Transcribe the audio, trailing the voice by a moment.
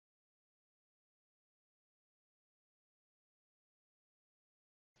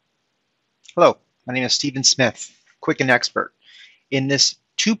Hello, my name is Stephen Smith, Quicken Expert. In this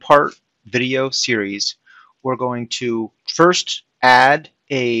two-part video series, we're going to first add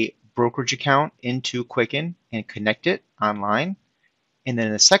a brokerage account into Quicken and connect it online. And then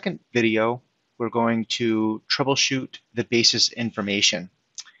in the second video, we're going to troubleshoot the basis information.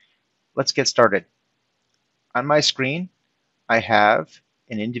 Let's get started. On my screen, I have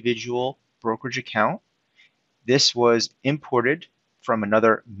an individual brokerage account. This was imported from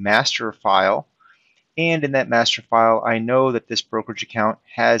another master file. And in that master file, I know that this brokerage account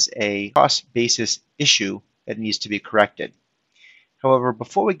has a cost basis issue that needs to be corrected. However,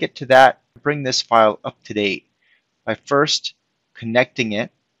 before we get to that, bring this file up to date by first connecting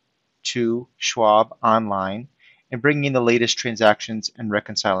it to Schwab online and bringing in the latest transactions and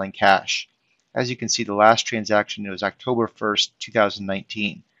reconciling cash. As you can see, the last transaction was October 1st,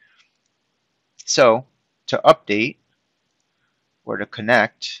 2019. So to update or to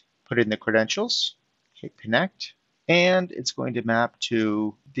connect, put in the credentials, hit connect, and it's going to map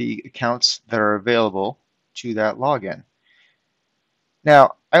to the accounts that are available to that login.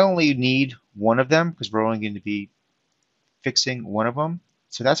 Now, I only need one of them because we're only going to be fixing one of them.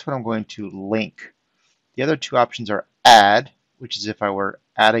 So that's what I'm going to link. The other two options are add, which is if I were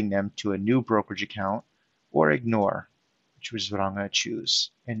adding them to a new brokerage account, or ignore, which is what I'm going to choose.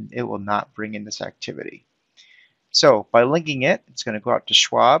 And it will not bring in this activity. So by linking it, it's going to go out to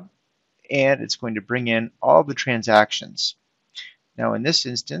Schwab, and it's going to bring in all the transactions. Now in this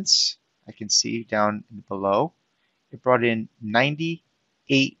instance, I can see down below, it brought in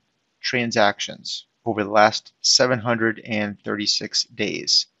 98 transactions over the last 736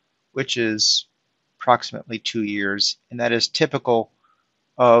 days, which is approximately 2 years, and that is typical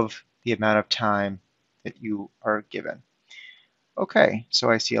of the amount of time that you are given. Okay, so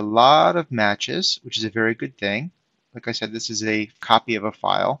I see a lot of matches, which is a very good thing. Like I said, this is a copy of a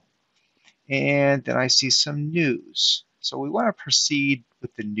file. And then I see some news. So we want to proceed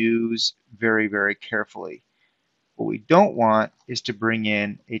with the news very, very carefully. What we don't want is to bring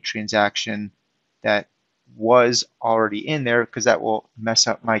in a transaction that was already in there because that will mess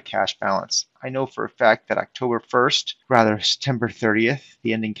up my cash balance. I know for a fact that October 1st, rather September 30th,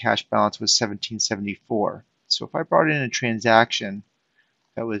 the ending cash balance was $1774. So if I brought in a transaction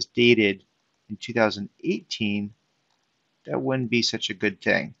that was dated in 2018, that wouldn't be such a good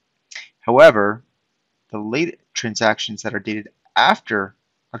thing. However, the late transactions that are dated after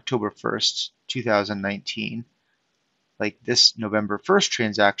October 1st, 2019, like this November 1st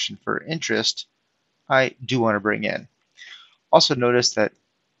transaction for interest, I do want to bring in. Also notice that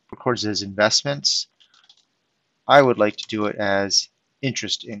records as investments. I would like to do it as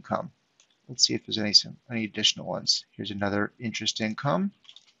interest income. Let's see if there's any additional ones. Here's another interest income.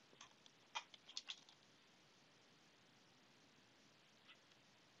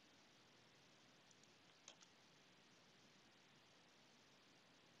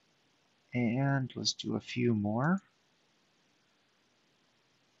 And let's do a few more,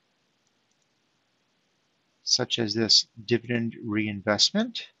 such as this dividend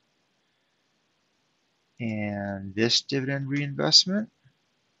reinvestment and this dividend reinvestment.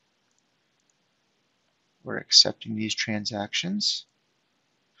 We're accepting these transactions.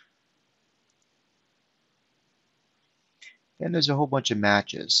 Then there's a whole bunch of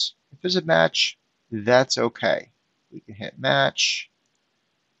matches. If there's a match, that's okay. We can hit match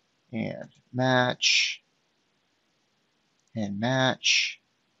and match and match.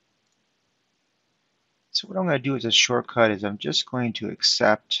 So what I'm going to do as a shortcut is I'm just going to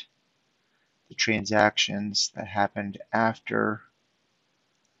accept the transactions that happened after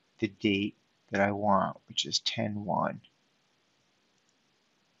the date that I want, which is 10/1.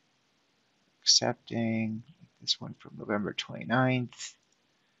 Accepting this one from November 29th.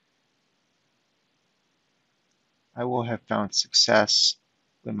 I will have found success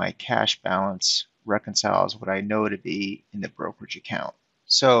when my cash balance reconciles what I know to be in the brokerage account.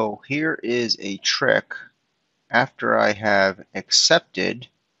 So here is a trick after I have accepted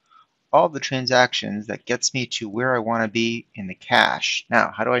all the transactions that gets me to where I want to be in the cash. Now,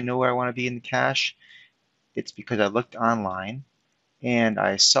 how do I know where I want to be in the cash? It's because I looked online and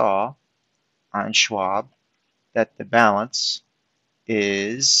I saw on Schwab that the balance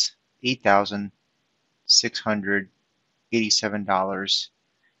is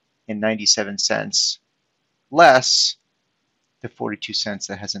 $8,687.97 less the 42 cents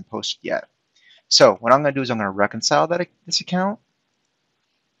that hasn't posted yet. So what I'm going to do is I'm going to reconcile this account.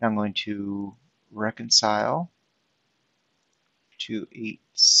 I'm going to reconcile to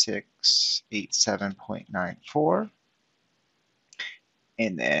 8687.94,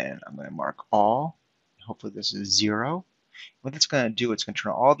 and then I'm going to mark all. Hopefully this is 0. What it's going to do, it's going to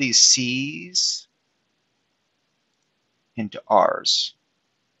turn all these C's into R's.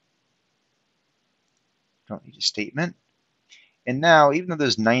 Don't need a statement. And now, even though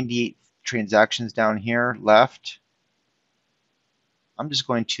there's 98 transactions down here left, I'm just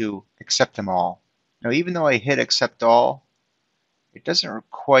going to accept them all. Now, even though I hit accept all, it doesn't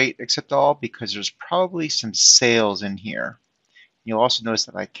quite accept all because there's probably some sales in here. You'll also notice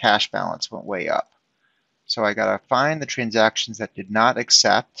that my cash balance went way up. So I got to find the transactions that did not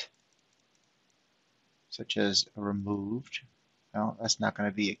accept, such as removed. No, that's not going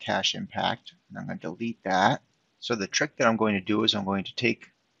to be a cash impact, and I'm going to delete that. So the trick that I'm going to do is I'm going to take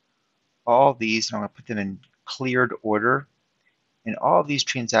all these and I'm going to put them in cleared order, and all these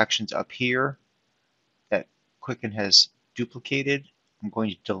transactions up here that Quicken has duplicated, I'm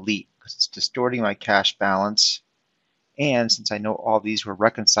going to delete because it's distorting my cash balance. And since I know all these were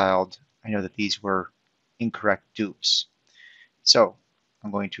reconciled, I know that these were incorrect dupes. So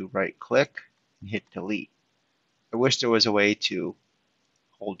I'm going to right click and hit delete. I wish there was a way to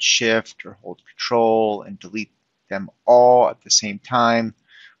hold shift or hold control and delete them all at the same time,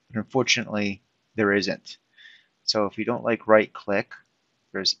 but unfortunately there isn't. So if you don't like right click,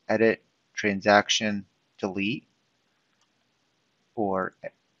 there's edit, transaction, delete, or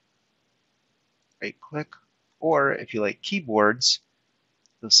right click, or if you like keyboards,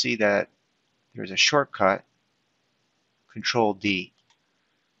 you'll see that there's a shortcut, Control D.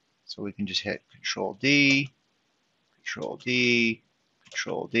 So we can just hit Control D, Control D,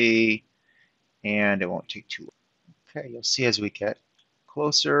 Control D, and it won't take too long. Okay, you'll see as we get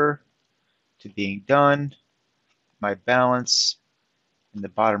closer to being done, my balance in the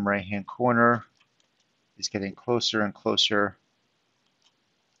bottom right hand corner is getting closer and closer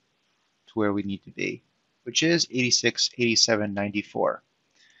to where we need to be, which is 86, 87, 94.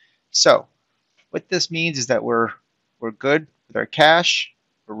 So what this means is that we're good with our cash,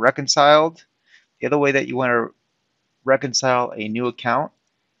 we're reconciled. The other way that you want to reconcile a new account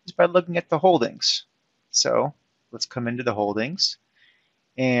is by looking at the holdings. So let's come into the holdings,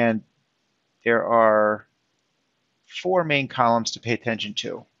 and there are 4 main columns to pay attention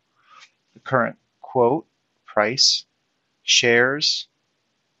to: the current quote, price, shares,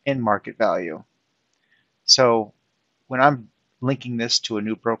 and market value. So when I'm linking this to a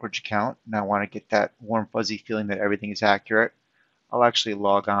new brokerage account and I want to get that warm fuzzy feeling that everything is accurate, I'll actually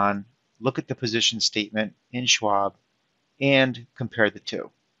log on, look at the position statement in Schwab, and compare the two.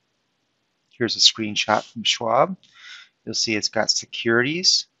 Here's a screenshot from Schwab. You'll see it's got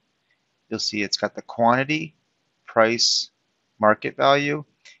securities. You'll see it's got the quantity, price, market value,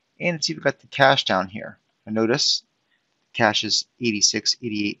 and it's even got the cash down here. And notice cash is 86,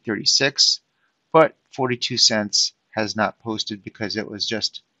 88, 36, but 42 cents has not posted because it was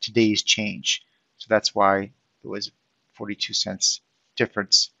just today's change. So that's why it was 42 cents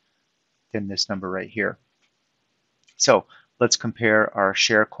difference than this number right here. So let's compare our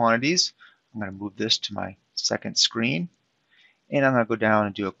share quantities. I'm going to move this to my second screen, and I'm going to go down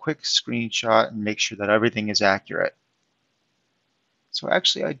and do a quick screenshot and make sure that everything is accurate. So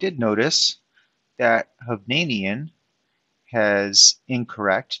actually I did notice that Hovnanian has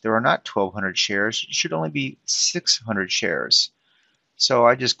incorrect. There are not 1,200 shares. It should only be 600 shares. So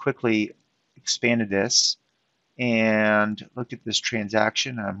I just quickly expanded this and looked at this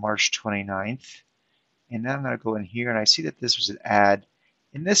transaction on March 29th. And then I'm going to go in here and I see that this was an ad.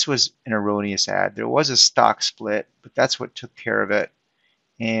 And this was an erroneous ad. There was a stock split, but that's what took care of it.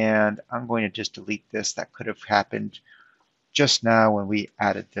 And I'm going to just delete this. That could have happened just now when we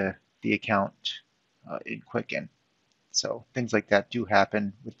added the account in Quicken. So things like that do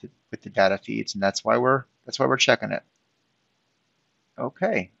happen with the data feeds, and that's why we're checking it.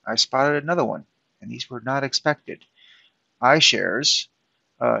 Okay, I spotted another one, and these were not expected. iShares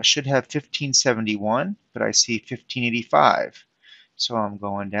should have 1571, but I see 1585. So I'm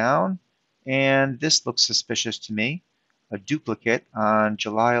going down, and this looks suspicious to me, a duplicate on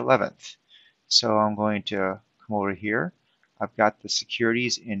July 11th. So I'm going to come over here. I've got the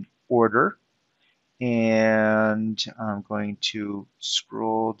securities in order, and I'm going to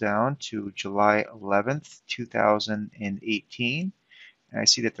scroll down to July 11th, 2018, and I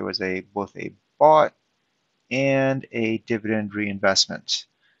see that there was both a bought and a dividend reinvestment.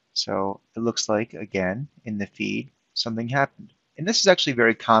 So it looks like, again, in the feed, something happened. And this is actually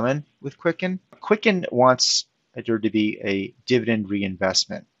very common with Quicken. Quicken wants there to be a dividend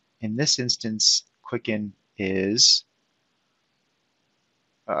reinvestment. In this instance, Quicken is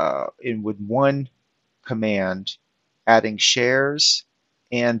with one command adding shares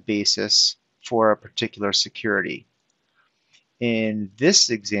and basis for a particular security. In this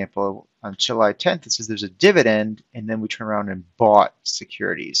example, on July 10th, it says there's a dividend, and then we turn around and bought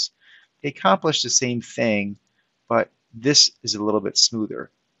securities. They accomplish the same thing, but this is a little bit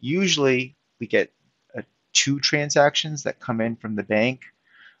smoother. Usually, we get two transactions that come in from the bank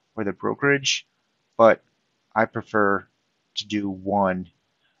or the brokerage, but I prefer to do one.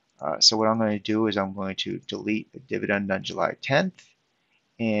 So what I'm going to do is I'm going to delete the dividend on July 10th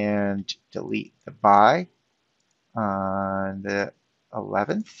and delete the buy on the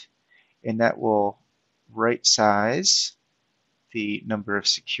 11th, and that will right size the number of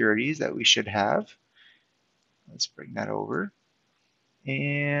securities that we should have. Let's bring that over.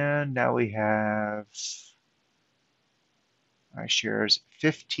 And now we have our shares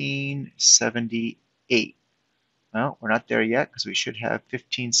 1578. Well, we're not there yet because we should have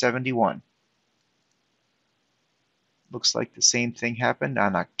 1571. Looks like the same thing happened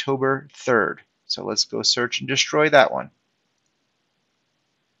on October 3rd. So let's go search and destroy that one.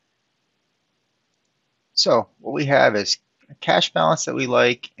 So what we have is a cash balance that we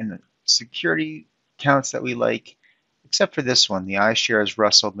like and the security accounts that we like, except for this one, the iShares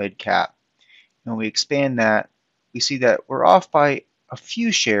Russell Mid Cap. And when we expand that, we see that we're off by a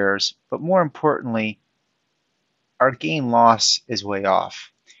few shares, but more importantly, our gain loss is way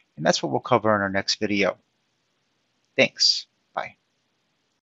off. And that's what we'll cover in our next video. Thanks.